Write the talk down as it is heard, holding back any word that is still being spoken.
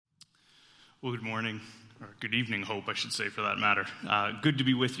Well, good morning, or good evening, Hope, I should say, for that matter. Good to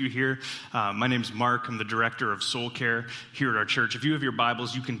be with you here. My name's Mark. I'm the director of Soul Care here at our church. If you have your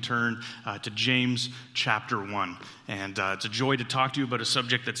Bibles, you can turn to James chapter 1. And it's a joy to talk to you about a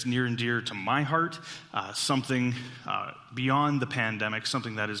subject that's near and dear to my heart, something beyond the pandemic,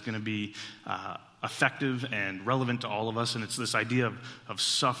 something that is going to be effective and relevant to all of us, and it's this idea of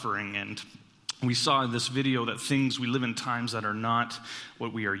suffering. And we saw in this video that we live in times that are not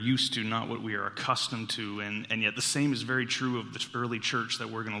what we are used to, not what we are accustomed to, and yet the same is very true of the early church that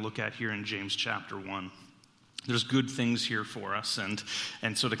we're going to look at here in James chapter 1. There's good things here for us,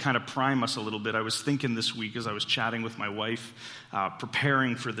 and so to kind of prime us a little bit, I was thinking this week as I was chatting with my wife,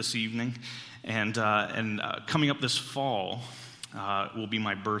 preparing for this evening, and coming up this fall will be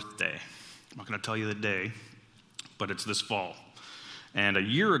my birthday. I'm not going to tell you the day, but it's this fall. And a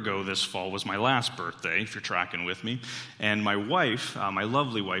year ago this fall was my last birthday, if you're tracking with me. And my wife, my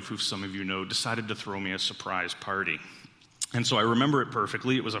lovely wife, who some of you know, decided to throw me a surprise party. And so I remember it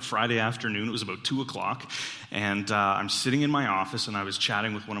perfectly. It was a Friday afternoon. It was about 2 o'clock. And I'm sitting in my office, and I was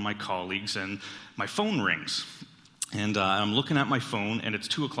chatting with one of my colleagues, and my phone rings. And I'm looking at my phone, and it's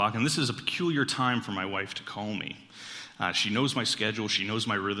 2 o'clock. And this is a peculiar time for my wife to call me. She knows my schedule, she knows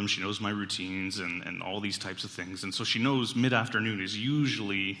my rhythm, she knows my routines, and all these types of things. And so she knows mid-afternoon is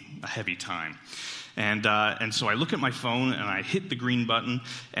usually a heavy time. And so I look at my phone, and I hit the green button,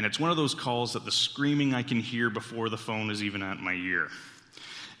 and it's one of those calls that the screaming I can hear before the phone is even at my ear.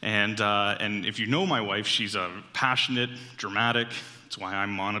 And if you know my wife, she's a passionate, dramatic. That's why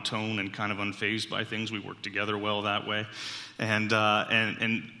I'm monotone and kind of unfazed by things. We work together well that way.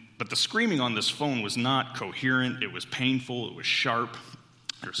 But the screaming on this phone was not coherent. It was painful. It was sharp.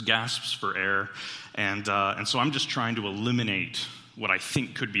 There's gasps for air. And so I'm just trying to eliminate what I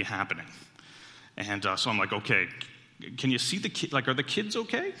think could be happening. And so I'm like, okay, can you see the kid? Like, are the kids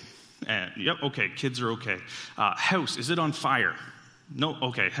okay? Yep, okay, kids are okay. House, is it on fire? No,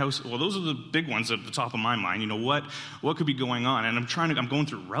 okay, house. Well, those are the big ones at the top of my mind. You know, what could be going on? And I'm going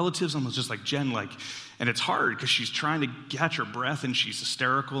through relatives. I'm just like, Jen, and it's hard because she's trying to catch her breath and she's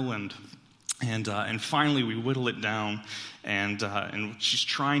hysterical. And finally we whittle it down. And she's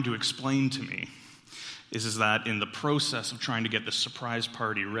trying to explain to me is that in the process of trying to get the surprise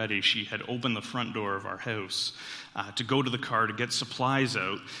party ready, she had opened the front door of our house to go to the car to get supplies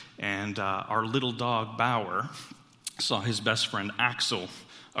out. And our little dog, Bauer, saw his best friend Axel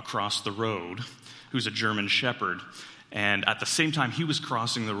across the road, who's a German Shepherd. And at the same time he was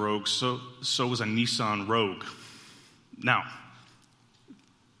crossing the road, so was a Nissan Rogue. Now,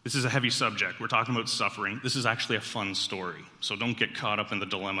 this is a heavy subject. We're talking about suffering. This is actually a fun story, so don't get caught up in the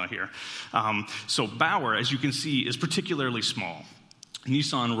dilemma here. So Bauer, as you can see, is particularly small.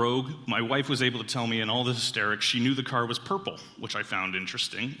 Nissan Rogue, my wife was able to tell me in all the hysterics, she knew the car was purple, which I found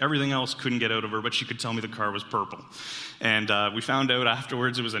interesting. Everything else couldn't get out of her, but she could tell me the car was purple. And we found out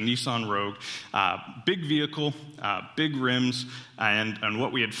afterwards it was a Nissan Rogue. Big vehicle, big rims, and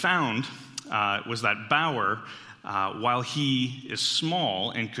what we had found was that Bauer, while he is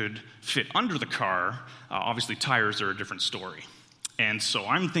small and could fit under the car, obviously tires are a different story. And so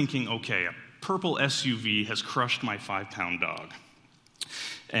I'm thinking, okay, a purple SUV has crushed my 5-pound dog.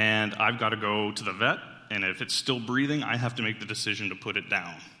 And I've got to go to the vet, and if it's still breathing, I have to make the decision to put it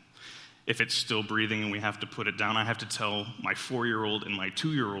down. If it's still breathing and we have to put it down, I have to tell my 4-year-old and my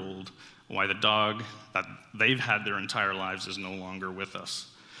 2-year-old why the dog that they've had their entire lives is no longer with us.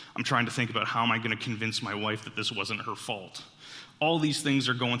 I'm trying to think about how am I going to convince my wife that this wasn't her fault. All these things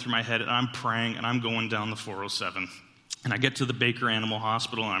are going through my head, and I'm praying, and I'm going down the 407. And I get to the Baker Animal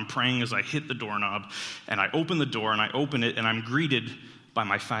Hospital, and I'm praying as I hit the doorknob, and I open the door, and I open it, and I'm greeted by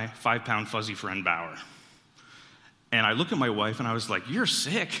my 5-pound fuzzy friend Bauer. And I look at my wife and I was like, you're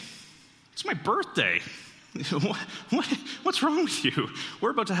sick. It's my birthday. What's wrong with you?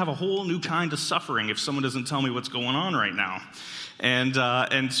 We're about to have a whole new kind of suffering if someone doesn't tell me what's going on right now.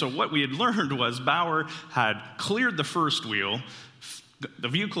 And so what we had learned was Bauer had cleared the first wheel, the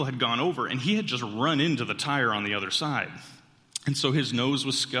vehicle had gone over, and he had just run into the tire on the other side. And so his nose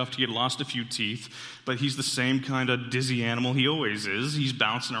was scuffed, he had lost a few teeth, but he's the same kind of dizzy animal he always is. He's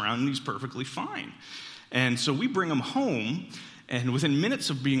bouncing around and he's perfectly fine. And so we bring him home, and within minutes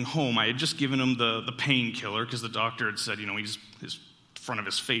of being home, I had just given him the painkiller because the doctor had said, his front of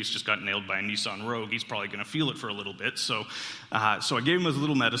his face just got nailed by a Nissan Rogue. He's probably going to feel it for a little bit. So I gave him a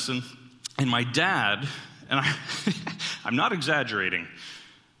little medicine, and my dad, and I'm not exaggerating,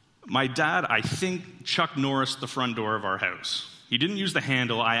 my dad, I think, Chuck Norris the front door of our house. He didn't use the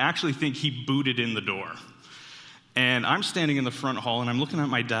handle. I actually think he booted in the door. And I'm standing in the front hall, and I'm looking at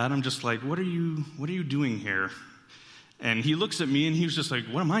my dad. I'm just like, what are you doing here? And he looks at me and he was just like,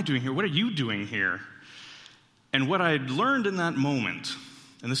 what am I doing here? What are you doing here? And what I learned in that moment,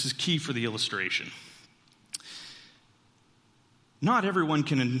 and this is key for the illustration, not everyone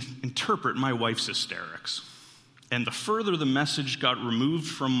can interpret my wife's hysterics. And the further the message got removed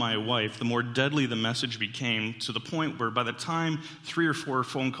from my wife, the more deadly the message became, to the point where by the time 3 or 4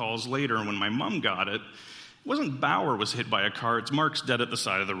 phone calls later, and when my mom got it, it wasn't Bauer was hit by a car, it's Mark's dead at the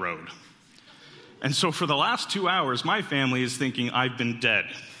side of the road. And so for the last 2 hours, my family is thinking I've been dead.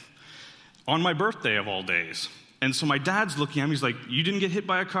 On my birthday of all days. And so my dad's looking at me, he's like, you didn't get hit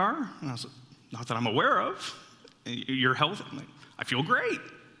by a car? And I was like, not that I'm aware of. Your health? I'm like, I feel great,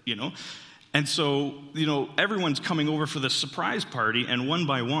 And so, everyone's coming over for this surprise party, and one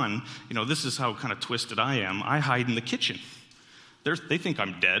by one, this is how kind of twisted I am. I hide in the kitchen. They think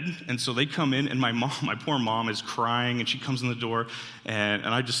I'm dead, and so they come in, and my poor mom is crying, and she comes in the door, and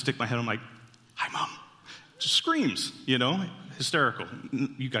I just stick my head, I'm like, hi, Mom. Just screams, hysterical.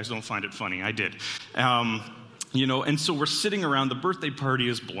 You guys don't find it funny. I did. And so we're sitting around, the birthday party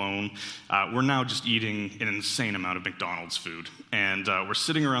is blown. We're now just eating an insane amount of McDonald's food. And we're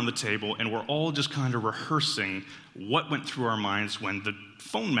sitting around the table, and we're all just kind of rehearsing what went through our minds when the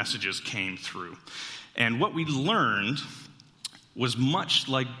phone messages came through. And what we learned was much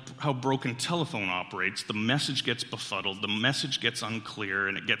like how broken telephone operates. The message gets befuddled, the message gets unclear,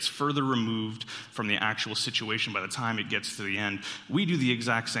 and it gets further removed from the actual situation by the time it gets to the end. We do the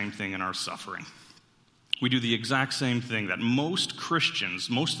exact same thing in our suffering. We do the exact same thing that most Christians,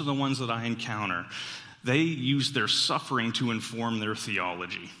 most of the ones that I encounter, they use their suffering to inform their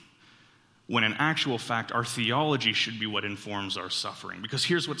theology. When in actual fact, our theology should be what informs our suffering. Because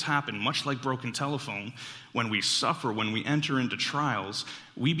here's what's happened, much like broken telephone, when we suffer, when we enter into trials,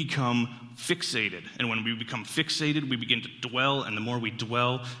 we become fixated. And when we become fixated, we begin to dwell, and the more we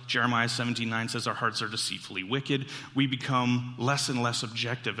dwell, Jeremiah 17:9 says our hearts are deceitfully wicked, we become less and less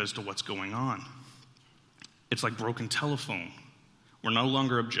objective as to what's going on. It's like broken telephone. We're no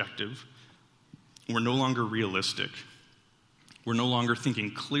longer objective. We're no longer realistic. We're no longer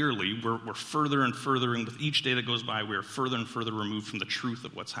thinking clearly. We're further and further, and with each day that goes by, we are further and further removed from the truth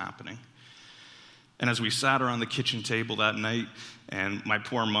of what's happening. And as we sat around the kitchen table that night, and my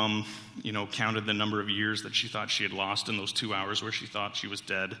poor mom, counted the number of years that she thought she had lost in those 2 hours where she thought she was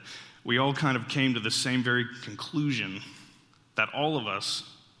dead, we all kind of came to the same very conclusion that all of us,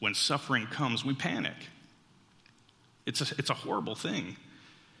 when suffering comes, we panic. It's a horrible thing,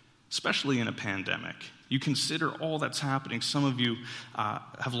 especially in a pandemic. You consider all that's happening. Some of you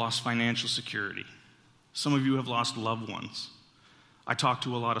have lost financial security. Some of you have lost loved ones. I talked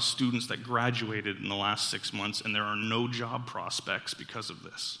to a lot of students that graduated in the last 6 months, and there are no job prospects because of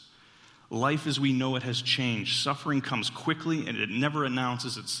this. Life as we know it has changed. Suffering comes quickly, and it never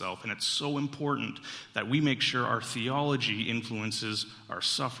announces itself. And it's so important that we make sure our theology influences our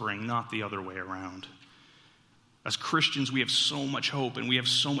suffering, not the other way around. As Christians, we have so much hope, and we have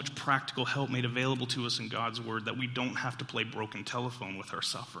so much practical help made available to us in God's Word that we don't have to play broken telephone with our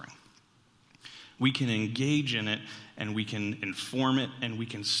suffering. We can engage in it, and we can inform it, and we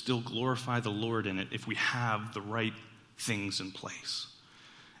can still glorify the Lord in it if we have the right things in place.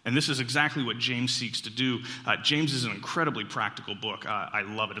 And this is exactly what James seeks to do. James is an incredibly practical book. I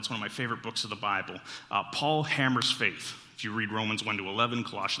love it. It's one of my favorite books of the Bible. Paul hammers faith. If you read Romans 1-11,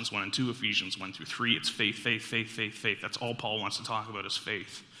 Colossians 1 and 2, Ephesians 1-3, it's faith, faith, faith, faith, faith. That's all Paul wants to talk about is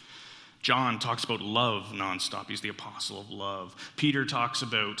faith. John talks about love nonstop. He's the apostle of love. Peter talks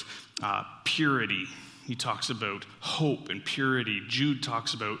about purity. He talks about hope and purity. Jude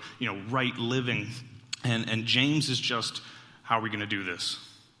talks about, right living. And James is just, how are we going to do this?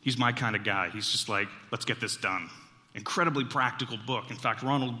 He's my kind of guy. He's just like, let's get this done. Incredibly practical book. In fact,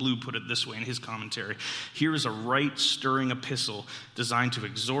 Ronald Blue put it this way in his commentary. Here is a right, stirring epistle designed to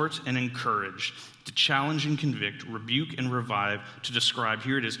exhort and encourage, to challenge and convict, rebuke and revive, to describe,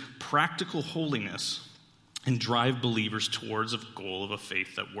 here it is, practical holiness and drive believers towards a goal of a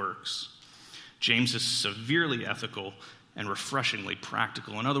faith that works. James is severely ethical and refreshingly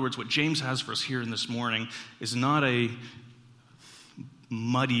practical. In other words, what James has for us here in this morning is not a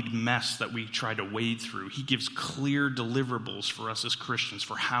muddied mess that we try to wade through. He gives clear deliverables for us as Christians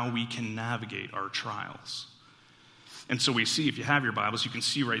for how we can navigate our trials. And so we see, if you have your Bibles, you can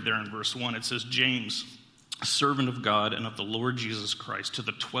see right there in verse 1, it says, James, a servant of God and of the Lord Jesus Christ, to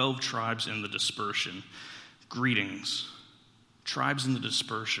the 12 tribes in the dispersion, greetings. Tribes in the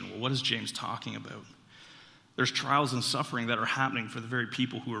dispersion. Well, what is James talking about? There's trials and suffering that are happening for the very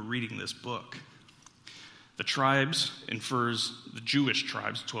people who are reading this book. The tribes infers the Jewish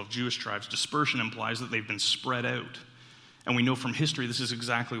tribes, 12 Jewish tribes. Dispersion implies that they've been spread out. And we know from history this is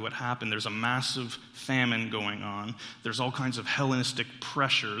exactly what happened. There's a massive famine going on. There's all kinds of Hellenistic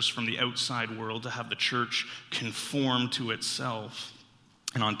pressures from the outside world to have the church conform to itself.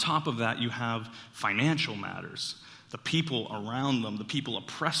 And on top of that, you have financial matters. The people around them, the people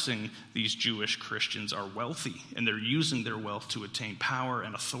oppressing these Jewish Christians, are wealthy, and they're using their wealth to attain power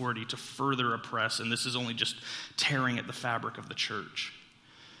and authority to further oppress, and this is only just tearing at the fabric of the church.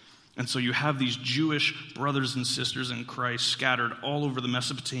 And so you have these Jewish brothers and sisters in Christ scattered all over the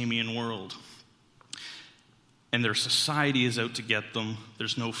Mesopotamian world. And their society is out to get them.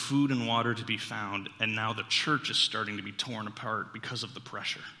 There's no food and water to be found. And now the church is starting to be torn apart because of the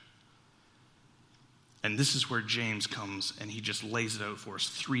pressure. And this is where James comes, and he just lays it out for us.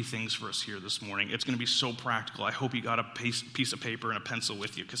 3 things for us here this morning. It's going to be so practical. I hope you got a piece of paper and a pencil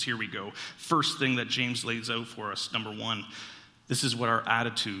with you, because here we go. First thing that James lays out for us, number 1, this is what our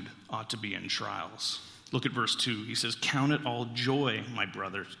attitude ought to be in trials. Look at verse 2. He says, "Count it all joy, my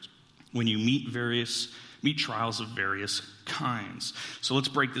brothers, when you meet trials of various kinds." So let's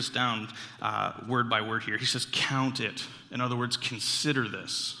break this down word by word here. He says, count it. In other words, consider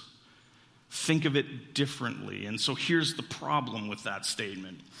this. Think of it differently. And so here's the problem with that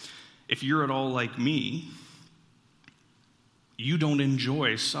statement. If you're at all like me, you don't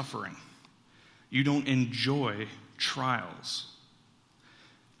enjoy suffering. You don't enjoy trials.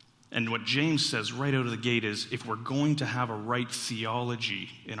 And what James says right out of the gate is, if we're going to have a right theology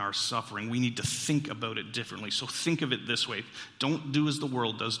in our suffering, we need to think about it differently. So think of it this way. Don't do as the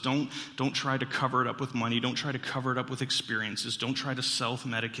world does. Don't try to cover it up with money. Don't try to cover it up with experiences. Don't try to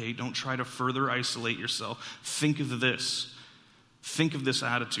self-medicate. Don't try to further isolate yourself. Think of this. Think of this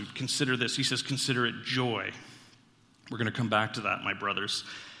attitude. Consider this. He says, consider it joy. We're going to come back to that, my brothers.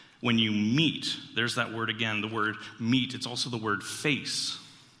 When you meet, there's that word again, the word meet. It's also the word face.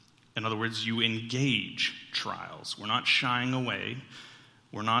 In other words, you engage trials. We're not shying away.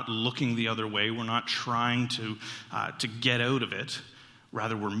 We're not looking the other way. We're not trying to get out of it.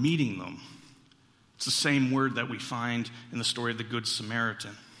 Rather, we're meeting them. It's the same word that we find in the story of the Good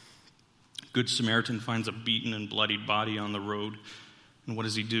Samaritan. Good Samaritan finds a beaten and bloodied body on the road. And what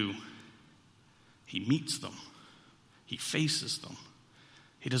does he do? He meets them. He faces them.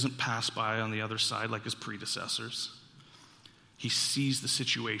 He doesn't pass by on the other side like his predecessors. He sees the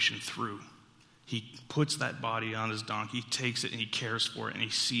situation through. He puts that body on his donkey, takes it, and he cares for it, and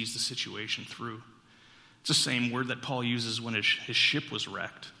he sees the situation through. It's the same word that Paul uses when his ship was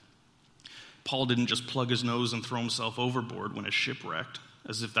wrecked. Paul didn't just plug his nose and throw himself overboard when his ship wrecked,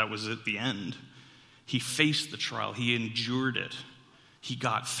 as if that was at the end. He faced the trial. He endured it. He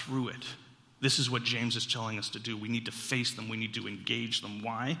got through it. This is what James is telling us to do. We need to face them. We need to engage them.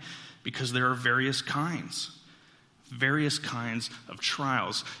 Why? Because there are various kinds of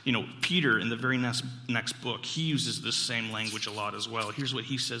trials. You know, Peter, in the very next book, he uses this same language a lot as well. Here's what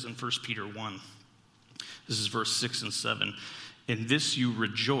he says in 1 Peter 1. This is verse 6 and 7. "In this you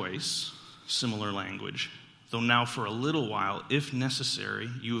rejoice," similar language, "though now for a little while, if necessary,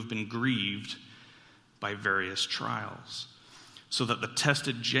 you have been grieved by various trials, so that the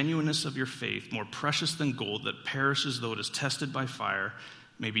tested genuineness of your faith, more precious than gold that perishes though it is tested by fire,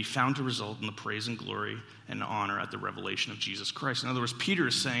 may be found to result in the praise and glory and honor at the revelation of Jesus Christ." In other words, Peter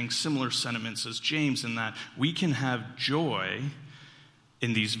is saying similar sentiments as James in that we can have joy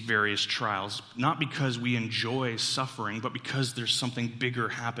in these various trials, not because we enjoy suffering, but because there's something bigger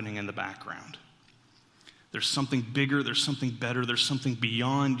happening in the background. There's something bigger, there's something better, there's something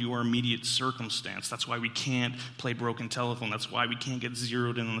beyond your immediate circumstance. That's why we can't play broken telephone. That's why we can't get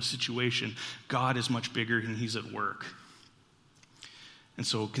zeroed in on the situation. God is much bigger and he's at work. And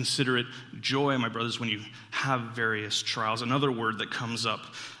so consider it joy, my brothers, when you have various trials. Another word that comes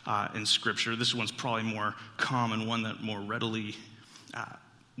up in Scripture, this one's probably more common, one that more readily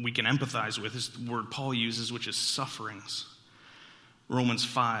we can empathize with, is the word Paul uses, which is sufferings. Romans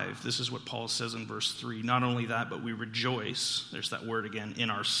 5, this is what Paul says in verse 3. "Not only that, but we rejoice," there's that word again, "in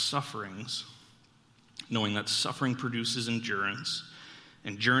our sufferings, knowing that suffering produces endurance,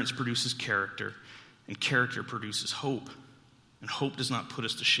 endurance produces character, and character produces hope. And hope does not put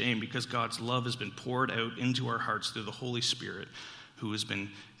us to shame, because God's love has been poured out into our hearts through the Holy Spirit who has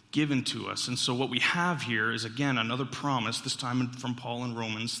been given to us." And so what we have here is, again, another promise, this time from Paul in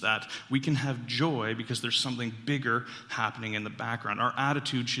Romans, that we can have joy because there's something bigger happening in the background. Our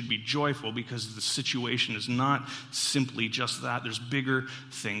attitude should be joyful because the situation is not simply just that. There's bigger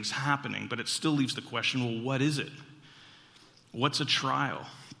things happening. But it still leaves the question, well, what is it? What's a trial?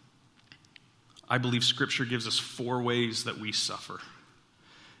 I believe Scripture gives us 4 ways that we suffer.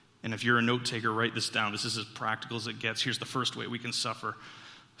 And if you're a note taker, write this down. This is as practical as it gets. Here's the first way we can suffer: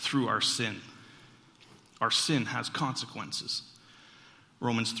 through our sin. Our sin has consequences.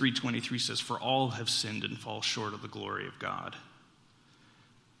 Romans 3:23 says, "For all have sinned and fall short of the glory of God."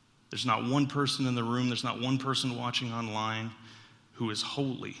 There's not one person in the room, there's not one person watching online who is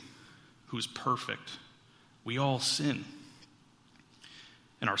holy, who is perfect. We all sin.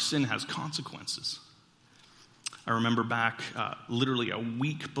 And our sin has consequences. I remember back literally a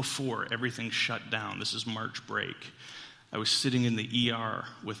week before everything shut down. This is March break. I was sitting in the ER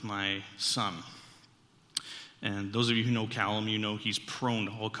with my son. And those of you who know Callum, you know he's prone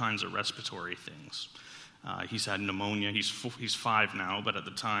to all kinds of respiratory things. He's had pneumonia. He's 5 now, but at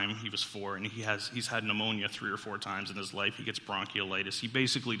the time he was 4, and he's had pneumonia 3 or 4 times in his life. He gets bronchiolitis. He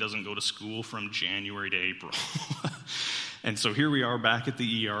basically doesn't go to school from January to April. And so here we are back at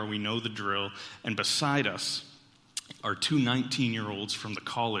the ER. We know the drill. And beside us are 2 19-year-olds from the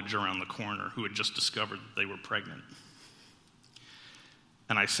college around the corner who had just discovered that they were pregnant.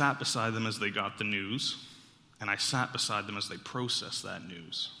 And I sat beside them as they got the news, and I sat beside them as they processed that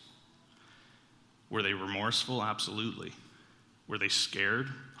news. Were they remorseful? Absolutely. Were they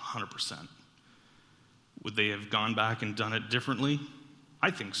scared? 100%. Would they have gone back and done it differently?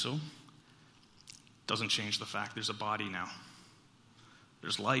 I think so. Doesn't change the fact there's a body now.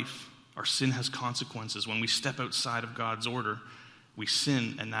 There's life. Our sin has consequences. When we step outside of God's order, we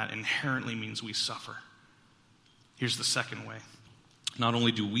sin, and that inherently means we suffer. Here's the second way. Not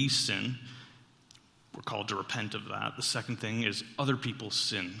only do we sin, we're called to repent of that. The second thing is other people's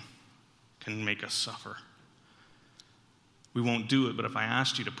sin can make us suffer. We won't do it, but if I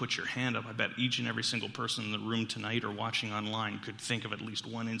asked you to put your hand up, I bet each and every single person in the room tonight or watching online could think of at least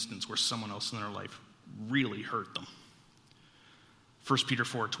one instance where someone else in their life really hurt them. 1 Peter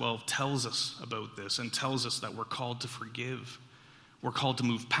 4:12 tells us about this and tells us that we're called to forgive. We're called to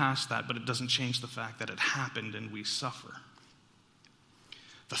move past that, but it doesn't change the fact that it happened and we suffer.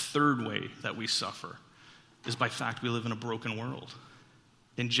 The third way that we suffer is by fact we live in a broken world.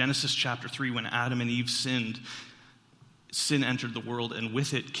 In Genesis chapter 3, when Adam and Eve sinned, sin entered the world, and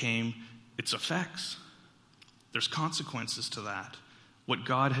with it came its effects. There's consequences to that. What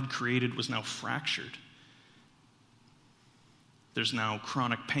God had created was now fractured. There's now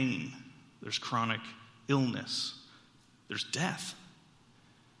chronic pain. There's chronic illness. There's death.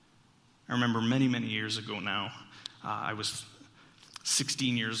 I remember many, many years ago now, I was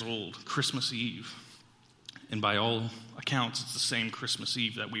 16 years old, Christmas Eve. And by all accounts, it's the same Christmas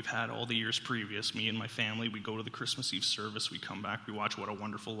Eve that we've had all the years previous. Me and my family, we go to the Christmas Eve service, we come back, we watch What a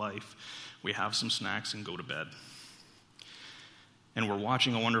Wonderful Life, we have some snacks and go to bed. And we're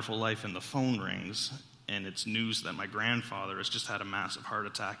watching A Wonderful Life and the phone rings, and it's news that my grandfather has just had a massive heart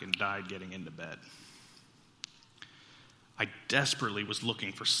attack and died getting into bed. I desperately was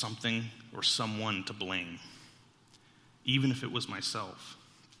looking for something or someone to blame, even if it was myself.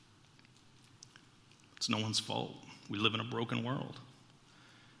 It's no one's fault. We live in a broken world.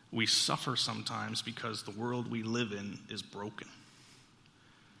 We suffer sometimes because the world we live in is broken.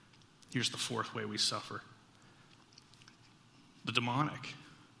 Here's the fourth way we suffer. The demonic.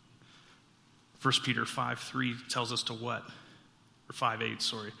 1 Peter 5:3 tells us to what? Or 5:8,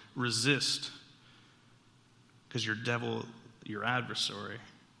 sorry. Resist. Because your devil, your adversary,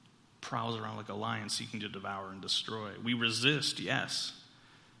 prowls around like a lion seeking to devour and destroy. We resist, yes.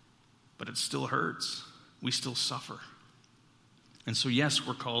 But it still hurts. We still suffer. And so, yes,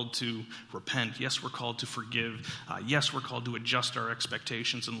 we're called to repent. Yes, we're called to forgive. Yes, we're called to adjust our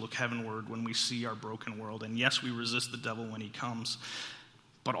expectations and look heavenward when we see our broken world. And yes, we resist the devil when he comes.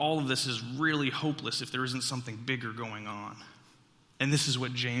 But all of this is really hopeless if there isn't something bigger going on. And this is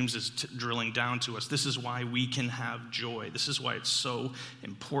what James is drilling down to us. This is why we can have joy. This is why it's so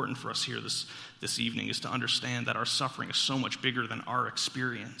important for us here this evening, is to understand that our suffering is so much bigger than our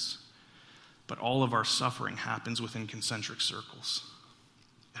experience. But all of our suffering happens within concentric circles.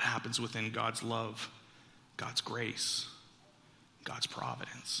 It happens within God's love, God's grace, God's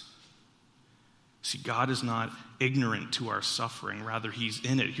providence. See, God is not ignorant to our suffering. Rather, he's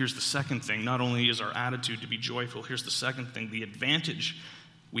in it. Here's the second thing. Not only is our attitude to be joyful, here's the second thing. The advantage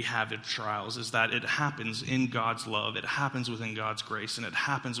we have in trials is that it happens in God's love, it happens within God's grace, and it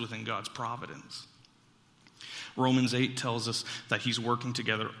happens within God's providence. Romans 8 tells us that he's working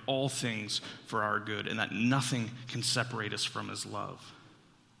together all things for our good and that nothing can separate us from his love.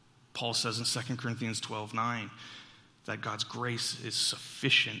 Paul says in 2 Corinthians 12:9 that God's grace is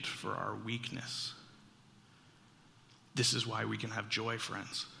sufficient for our weakness. This is why we can have joy,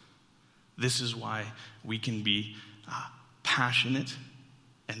 friends. This is why we can be passionate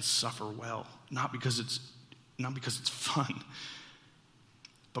and suffer well. Not because it's fun,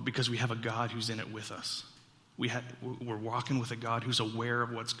 but because we have a God who's in it with us. We're walking with a God who's aware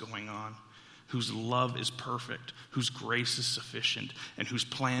of what's going on, whose love is perfect, whose grace is sufficient, and whose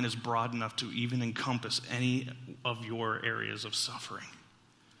plan is broad enough to even encompass any of your areas of suffering.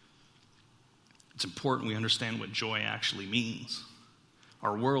 It's important we understand what joy actually means.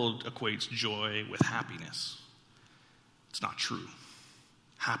 Our world equates joy with happiness. It's not true.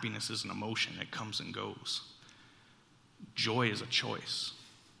 Happiness is an emotion. It comes and goes. Joy is a choice.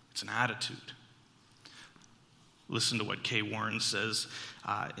 It's an attitude. Listen to what Kay Warren says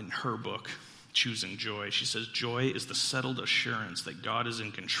in her book, Choosing Joy. She says, joy is the settled assurance that God is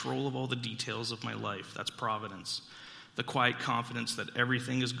in control of all the details of my life. That's providence. The quiet confidence that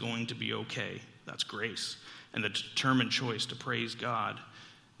everything is going to be okay. That's grace. And the determined choice to praise God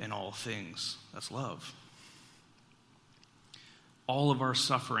in all things. That's love. All of our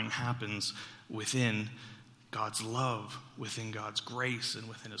suffering happens within God's love, within God's grace, and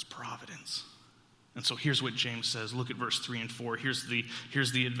within his providence. And so here's what James says. Look at verse 3 and 4. Here's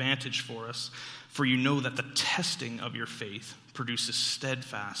the advantage for us. For you know that the testing of your faith produces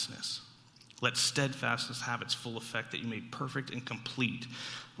steadfastness. Let steadfastness have its full effect, that you may be perfect and complete,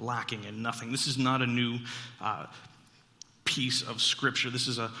 lacking in nothing. This is not a new piece of Scripture. This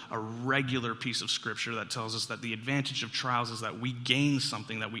is a regular piece of Scripture that tells us that the advantage of trials is that we gain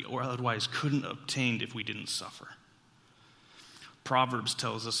something that we otherwise couldn't have obtained if we didn't suffer. Proverbs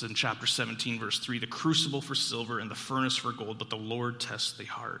tells us in chapter 17, verse 3, the crucible for silver and the furnace for gold, but the Lord tests the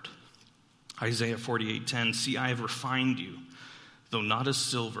heart. Isaiah 48:10, see, I have refined you, though not as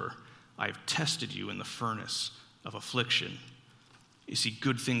silver. I have tested you in the furnace of affliction. You see,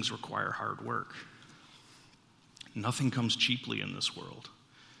 good things require hard work. Nothing comes cheaply in this world.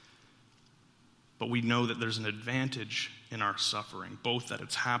 But we know that there's an advantage in our suffering, both that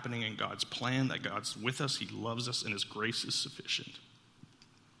it's happening in God's plan, that God's with us, he loves us, and his grace is sufficient.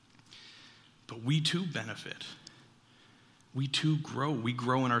 But we too benefit. We too grow. We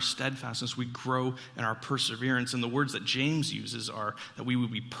grow in our steadfastness. We grow in our perseverance. And the words that James uses are that we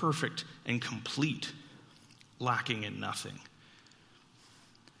would be perfect and complete, lacking in nothing.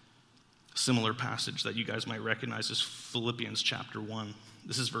 A similar passage that you guys might recognize is Philippians chapter 1.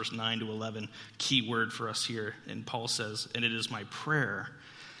 This is verse 9 to 11, key word for us here. And Paul says, and it is my prayer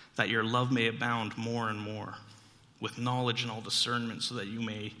that your love may abound more and more with knowledge and all discernment, so that you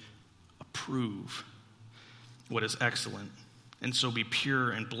may approve what is excellent, and so be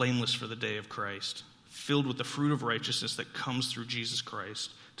pure and blameless for the day of Christ, filled with the fruit of righteousness that comes through Jesus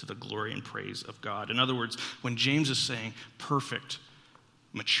Christ to the glory and praise of God. In other words, when James is saying perfect,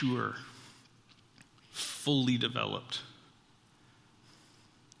 mature, fully developed,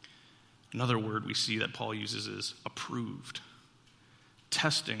 another word we see that Paul uses is approved.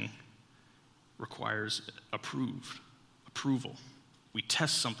 Testing requires approval. We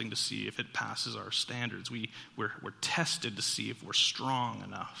test something to see if it passes our standards. We're tested to see if we're strong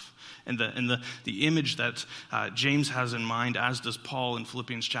enough. And the image that James has in mind, as does Paul in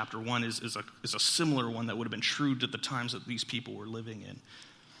Philippians chapter 1, is a similar one that would have been true to the times that these people were living in.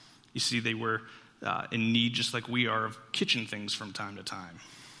 You see, they were in need, just like we are, of kitchen things from time to time.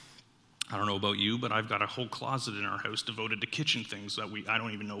 I don't know about you, but I've got a whole closet in our house devoted to kitchen things that I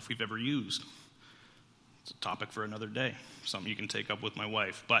don't even know if we've ever used. It's a topic for another day, something you can take up with my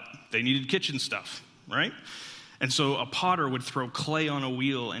wife. But they needed kitchen stuff, right? And so a potter would throw clay on a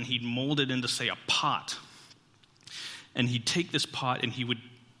wheel, and he'd mold it into, say, a pot. And he'd take this pot and he would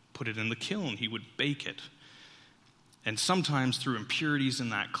put it in the kiln. He would bake it. And sometimes through impurities in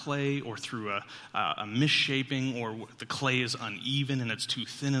that clay, or through a misshaping, or the clay is uneven and it's too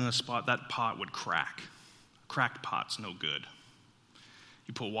thin in a spot, that pot would crack. A cracked pot's no good.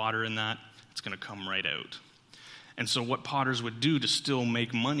 You put water in that, it's going to come right out. And so what potters would do to still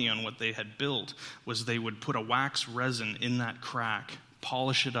make money on what they had built was they would put a wax resin in that crack,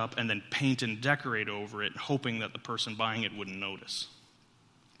 polish it up, and then paint and decorate over it, hoping that the person buying it wouldn't notice.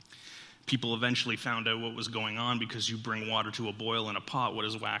 People eventually found out what was going on, because you bring water to a boil in a pot, what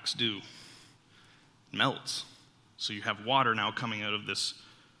does wax do? It melts. So you have water now coming out of this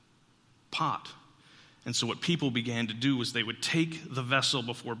pot. And so what people began to do was they would take the vessel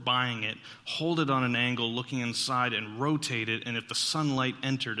before buying it, hold it on an angle looking inside, and rotate it, and if the sunlight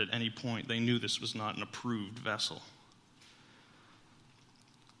entered at any point, they knew this was not an approved vessel.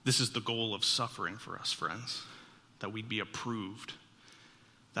 This is the goal of suffering for us, friends, that we'd be approved,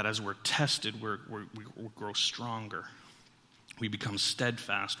 that as we're tested, we grow stronger. We become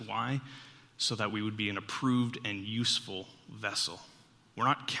steadfast. Why? So that we would be an approved and useful vessel. We're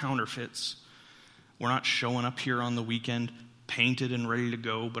not counterfeits. We're not showing up here on the weekend painted and ready to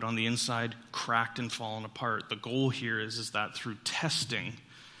go, but on the inside, cracked and fallen apart. The goal here is that through testing,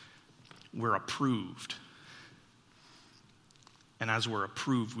 we're approved. And as we're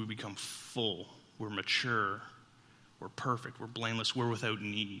approved, we become full, we're mature, we're perfect, we're blameless, we're without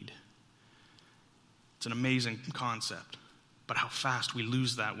need. It's an amazing concept, but how fast we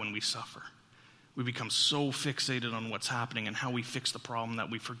lose that when we suffer. We become so fixated on what's happening and how we fix the problem that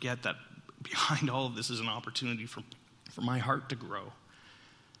we forget that behind all of this is an opportunity for my heart to grow.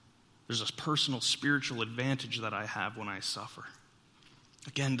 There's this personal spiritual advantage that I have when I suffer.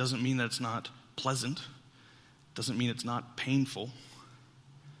 Again, doesn't mean that it's not pleasant, doesn't mean it's not painful,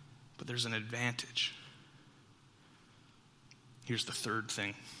 but there's an advantage. Here's the third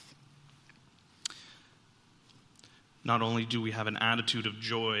thing. Not only do we have an attitude of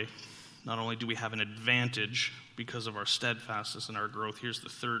joy, not only do we have an advantage because of our steadfastness and our growth, here's the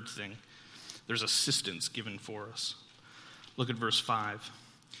third thing. There's assistance given for us. Look at verse 5.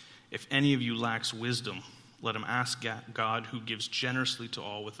 If any of you lacks wisdom, let him ask God, who gives generously to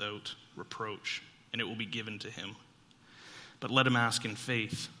all without reproach, and it will be given to him. But let him ask in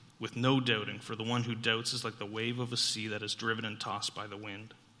faith, with no doubting, for the one who doubts is like the wave of a sea that is driven and tossed by the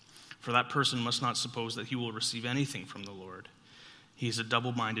wind. For that person must not suppose that he will receive anything from the Lord. He is a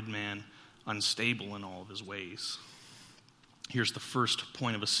double-minded man, unstable in all of his ways. Here's the first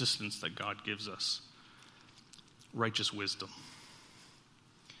point of assistance that God gives us. Righteous wisdom.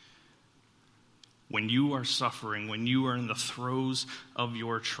 When you are suffering, when you are in the throes of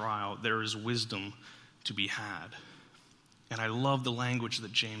your trial, there is wisdom to be had. And I love the language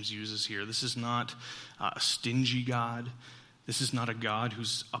that James uses here. This is not a stingy God. This is not a God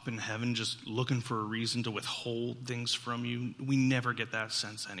who's up in heaven just looking for a reason to withhold things from you. We never get that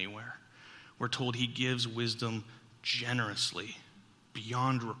sense anywhere. We're told he gives wisdom generously,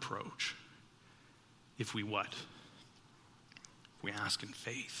 beyond reproach. If we what? If we ask in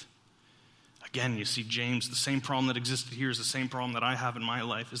faith. Again, you see, James, the same problem that existed here is the same problem that I have in my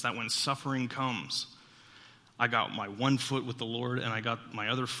life, is that when suffering comes, I got my one foot with the Lord and I got my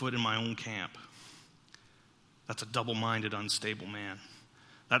other foot in my own camp. That's a double-minded, unstable man.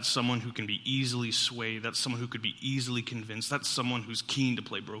 That's someone who can be easily swayed. That's someone who could be easily convinced. That's someone who's keen to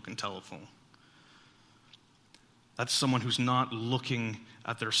play broken telephone. That's someone who's not looking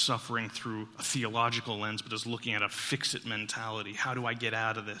at their suffering through a theological lens, but is looking at a fix-it mentality. How do I get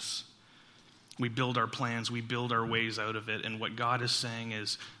out of this? We build our plans, we build our ways out of it, and what God is saying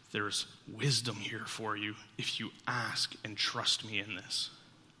is, there's wisdom here for you if you ask and trust me in this.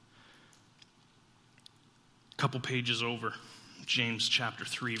 A couple pages over, James chapter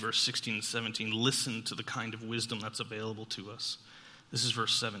 3, verse 16 and 17. Listen to the kind of wisdom that's available to us. This is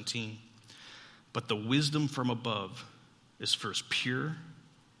verse 17. But the wisdom from above is first pure,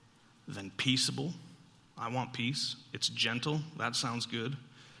 then peaceable. I want peace. It's gentle. That sounds good.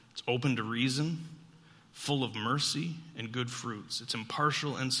 It's open to reason, full of mercy and good fruits. It's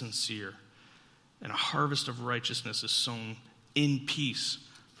impartial and sincere. And a harvest of righteousness is sown in peace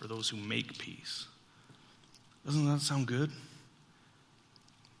for those who make peace. Doesn't that sound good?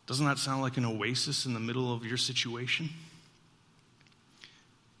 Doesn't that sound like an oasis in the middle of your situation?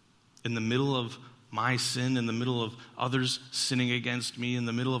 In the middle of my sin, in the middle of others sinning against me, in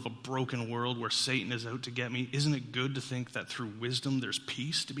the middle of a broken world where Satan is out to get me, isn't it good to think that through wisdom there's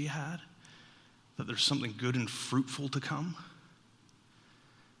peace to be had? That there's something good and fruitful to come?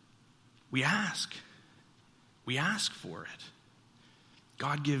 We ask. We ask for it.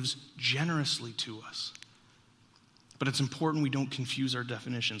 God gives generously to us. But it's important we don't confuse our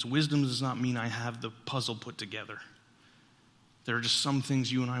definitions. Wisdom does not mean I have the puzzle put together. There are just some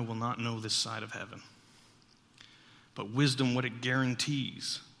things you and I will not know this side of heaven. But wisdom, what it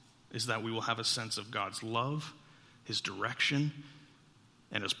guarantees is that we will have a sense of God's love, his direction,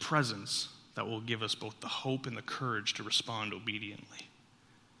 and his presence that will give us both the hope and the courage to respond obediently.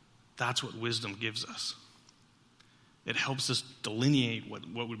 That's what wisdom gives us. It helps us delineate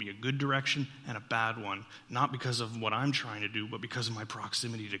what would be a good direction and a bad one, not because of what I'm trying to do, but because of my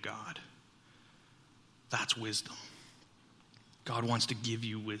proximity to God. That's wisdom. God wants to give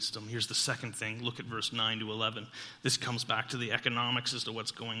you wisdom. Here's the second thing. Look at verse 9 to 11. This comes back to the economics as to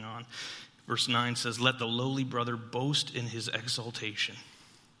what's going on. Verse 9 says, let the lowly brother boast in his exaltation,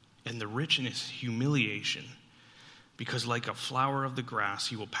 and the rich in his humiliation, because like a flower of the grass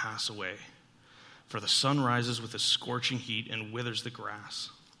he will pass away. For the sun rises with a scorching heat and withers the grass.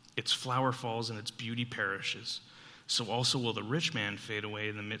 Its flower falls and its beauty perishes. So also will the rich man fade away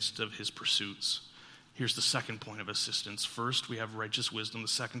in the midst of his pursuits. Here's the second point of assistance. First, we have righteous wisdom. The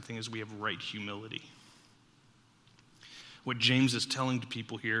second thing is we have right humility. What James is telling to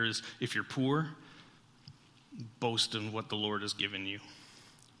people here is, if you're poor, boast in what the Lord has given you.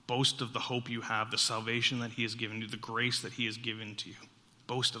 Boast of the hope you have, the salvation that he has given you, the grace that he has given to you.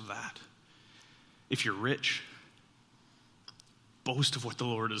 Boast of that. If you're rich, Boast of what the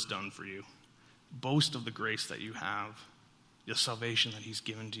Lord has done for you. Boast of the grace that you have, the salvation that he's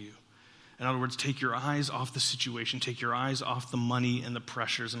given to you. In other words, take your eyes off the situation, take your eyes off the money and the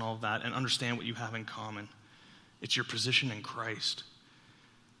pressures and all of that, and understand what you have in common. It's your position in Christ.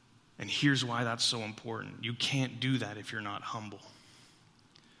 And here's why that's so important. You can't do that if you're not humble.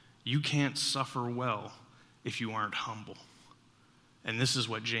 You can't suffer well if you aren't humble. And this is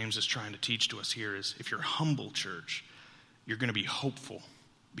what James is trying to teach to us here is if you're humble, church, you're going to be hopeful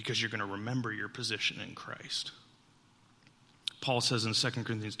because you're going to remember your position in Christ. Paul says in 2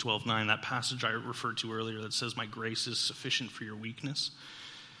 Corinthians 12:9, that passage I referred to earlier that says, my grace is sufficient for your weakness.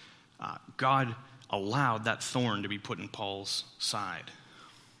 God allowed that thorn to be put in Paul's side.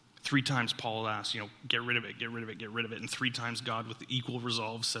 3 times Paul asks, get rid of it, get rid of it, get rid of it. And 3 times God with equal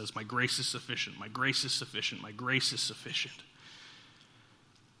resolve says, my grace is sufficient, my grace is sufficient, my grace is sufficient.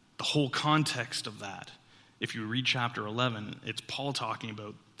 The whole context of that, if you read chapter 11, it's Paul talking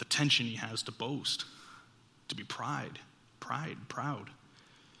about the tension he has to boast, to be proud.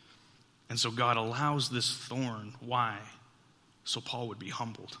 And so God allows this thorn. Why? So Paul would be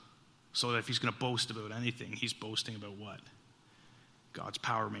humbled. So that if he's going to boast about anything, he's boasting about what? God's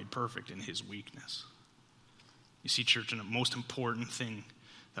power made perfect in his weakness. You see, church, and the most important thing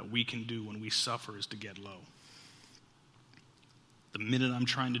that we can do when we suffer is to get low. The minute I'm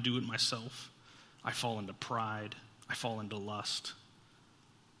trying to do it myself, I fall into pride, I fall into lust,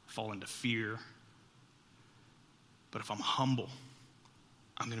 I fall into fear. But if I'm humble,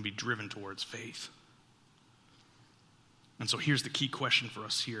 I'm going to be driven towards faith. And so here's the key question for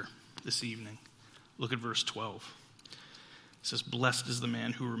us here this evening. Look at verse 12. It says, blessed is the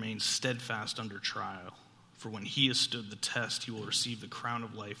man who remains steadfast under trial, for when he has stood the test, he will receive the crown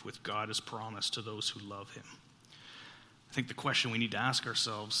of life which God has promised to those who love him. I think the question we need to ask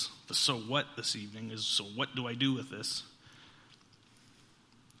ourselves, the so what this evening, is so what do I do with this?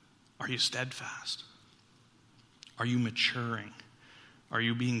 Are you steadfast? Are you maturing? Are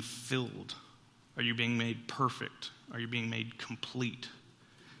you being filled? Are you being made perfect? Are you being made complete?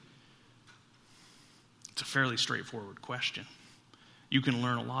 It's a fairly straightforward question. You can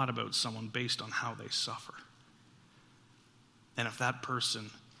learn a lot about someone based on how they suffer. And if that person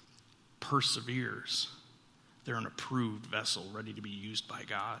perseveres, they're an approved vessel ready to be used by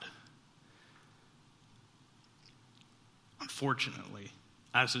God. Unfortunately,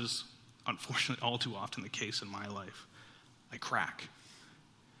 as is unfortunately all too often the case in my life, I crack.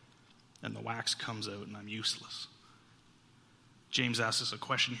 And the wax comes out and I'm useless. James asks us a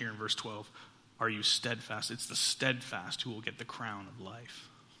question here in verse 12. Are you steadfast? It's the steadfast who will get the crown of life.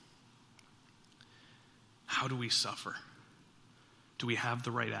 How do we suffer? Do we have the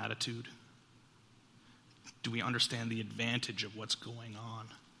right attitude? Do we understand the advantage of what's going on?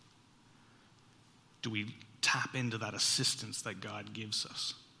 Do we tap into that assistance that God gives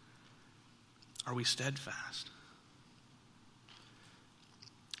us? Are we steadfast?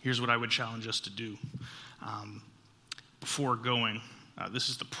 Here's what I would challenge us to do. Before going, this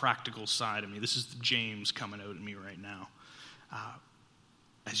is the practical side of me. This is the James coming out in me right now.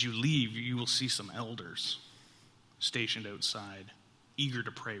 As you leave, you will see some elders stationed outside, eager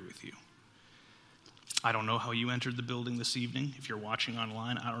to pray with you. I don't know how you entered the building this evening. If you're watching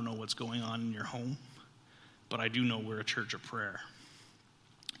online, I don't know what's going on in your home, but I do know we're a church of prayer.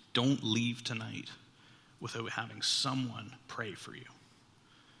 Don't leave tonight without having someone pray for you.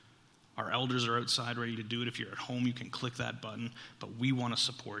 Our elders are outside ready to do it. If you're at home, you can click that button, but we want to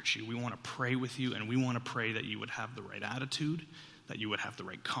support you. We want to pray with you, and we want to pray that you would have the right attitude, that you would have the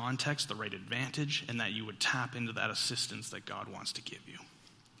right context, the right advantage, and that you would tap into that assistance that God wants to give you.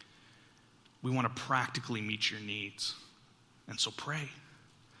 We want to practically meet your needs, and so pray.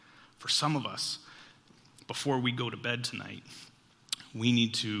 For some of us, before we go to bed tonight, we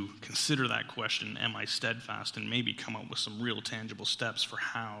need to consider that question, am I steadfast, and maybe come up with some real tangible steps for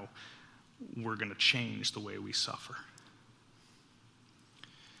how we're going to change the way we suffer.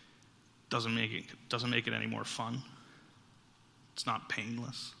 Doesn't make it any more fun. It's not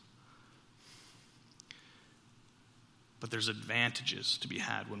painless. But there's advantages to be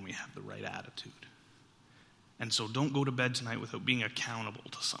had when we have the right attitude. And so don't go to bed tonight without being accountable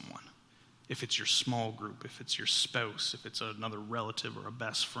to someone. If it's your small group, if it's your spouse, if it's another relative or a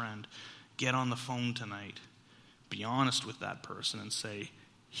best friend, get on the phone tonight. Be honest with that person and say,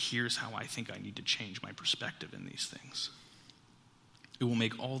 here's how I think I need to change my perspective in these things. It will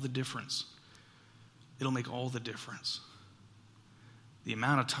make all the difference. It'll make all the difference. The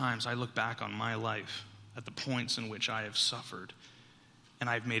amount of times I look back on my life at the points in which I have suffered, and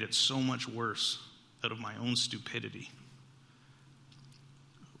I've made it so much worse out of my own stupidity.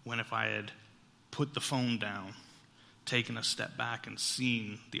 When if I had put the phone down, taken a step back and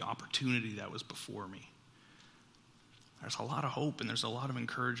seen the opportunity that was before me. There's a lot of hope and there's a lot of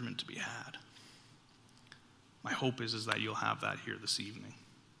encouragement to be had. My hope is that you'll have that here this evening,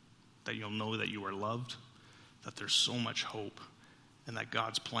 that you'll know that you are loved, that there's so much hope, and that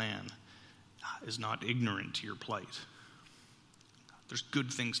God's plan is not ignorant to your plight. There's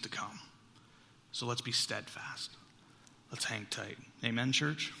good things to come. So let's be steadfast. Let's hang tight. Amen,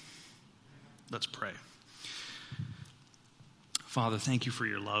 church? Let's pray. Father, thank you for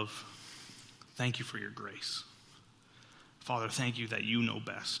your love. Thank you for your grace. Father, thank you that you know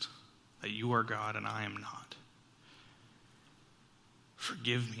best, that you are God and I am not.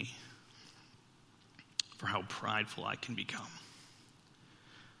 Forgive me for how prideful I can become,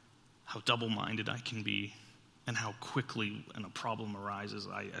 how double-minded I can be, and how quickly when a problem arises,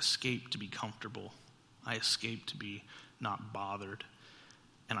 I escape to be comfortable. I escape to be not bothered,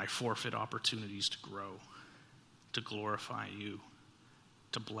 and I forfeit opportunities to grow, to glorify you,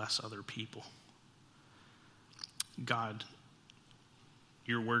 to bless other people. God,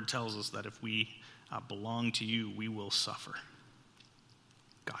 your word tells us that if we belong to you, we will suffer.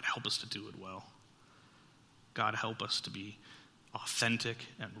 God, help us to do it well. God, help us to be authentic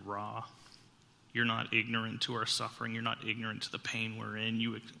and raw. You're not ignorant to our suffering. You're not ignorant to the pain we're in.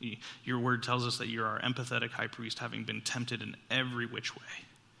 Your word tells us that you're our empathetic high priest, having been tempted in every which way.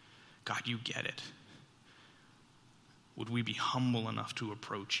 God, you get it. Would we be humble enough to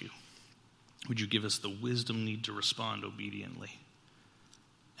approach you? Would you give us the wisdom needed to respond obediently?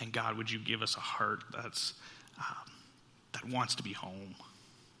 And God, would you give us a heart that wants to be home,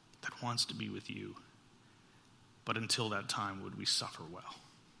 that wants to be with you? But until that time, would we suffer well?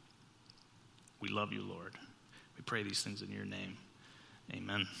 We love you, Lord. We pray these things in your name.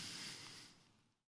 Amen.